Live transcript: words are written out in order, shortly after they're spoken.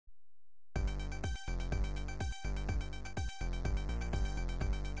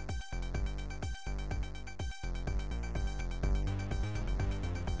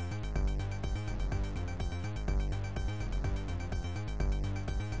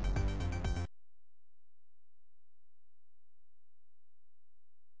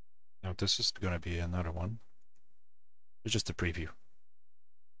Now this is going to be another one. It's just a preview.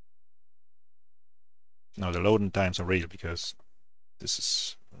 Now the loading times are real because this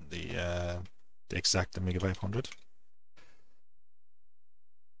is the exact Amiga 500.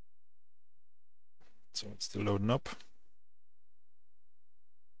 So it's still loading up.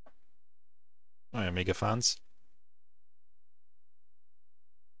 Hi, Amiga fans.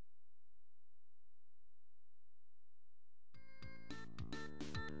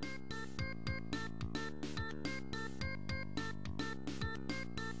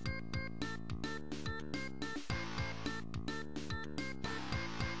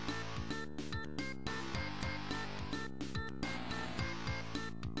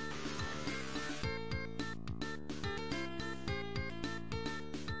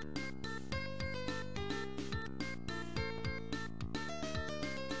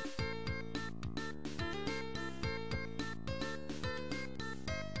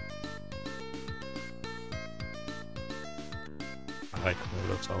 I like when it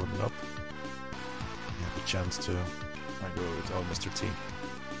looks opened up. You have a chance to go with old Mr. T.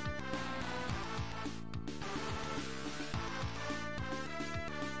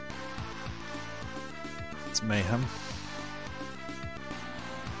 It's mayhem.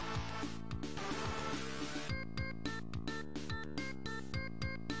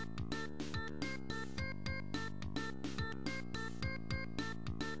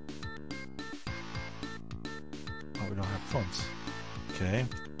 Oh, we don't have phones. Okay.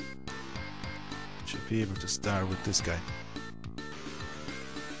 Should be able to start with this guy.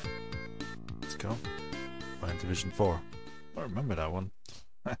 Let's go. Find Division 4. I remember that one.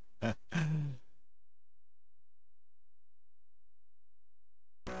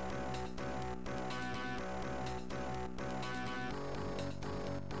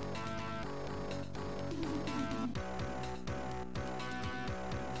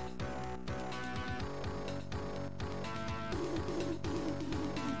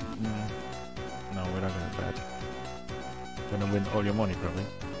 No, we're not gonna bet. Gonna win all your money, probably.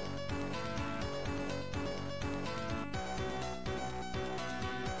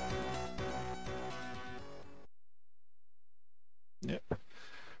 Yep.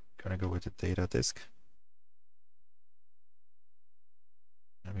 Gonna go with the data disk.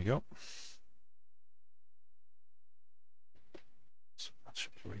 There we go. So that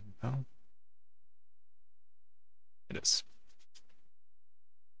should be written down. It is.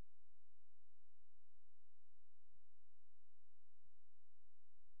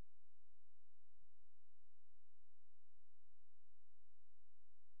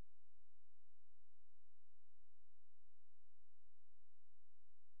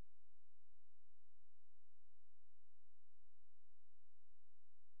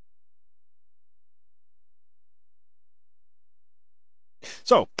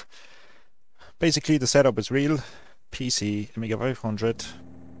 So, basically the setup is real. PC, Amiga 500,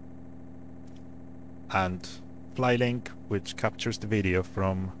 and Flylink, which captures the video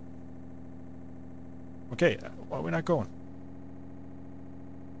from... Okay, why are we not going?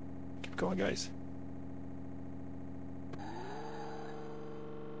 Keep going, guys.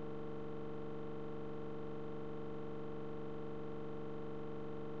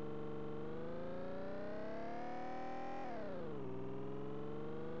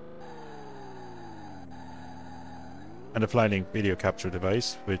 And the Flylink video capture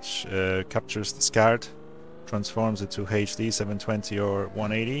device, which captures the SCART, transforms it to HD 720 or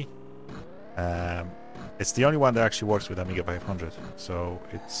 180. It's the only one that actually works with Amiga 500, so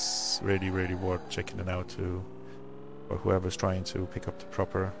it's really worth checking it out for whoever's trying to pick up the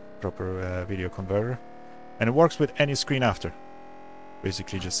proper video converter. And it works with any screen after.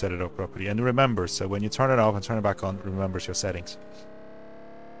 Basically, just set it up properly, and it remembers. So when you turn it off and turn it back on, it remembers your settings.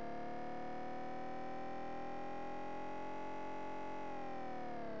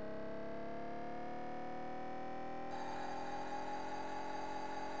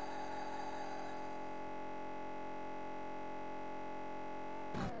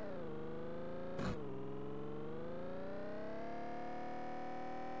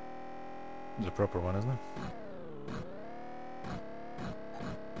 The proper one, isn't it?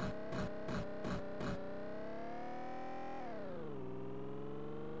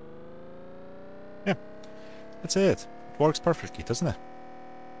 Yeah, that's it. It works perfectly, doesn't it?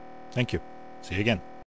 Thank you. See you again.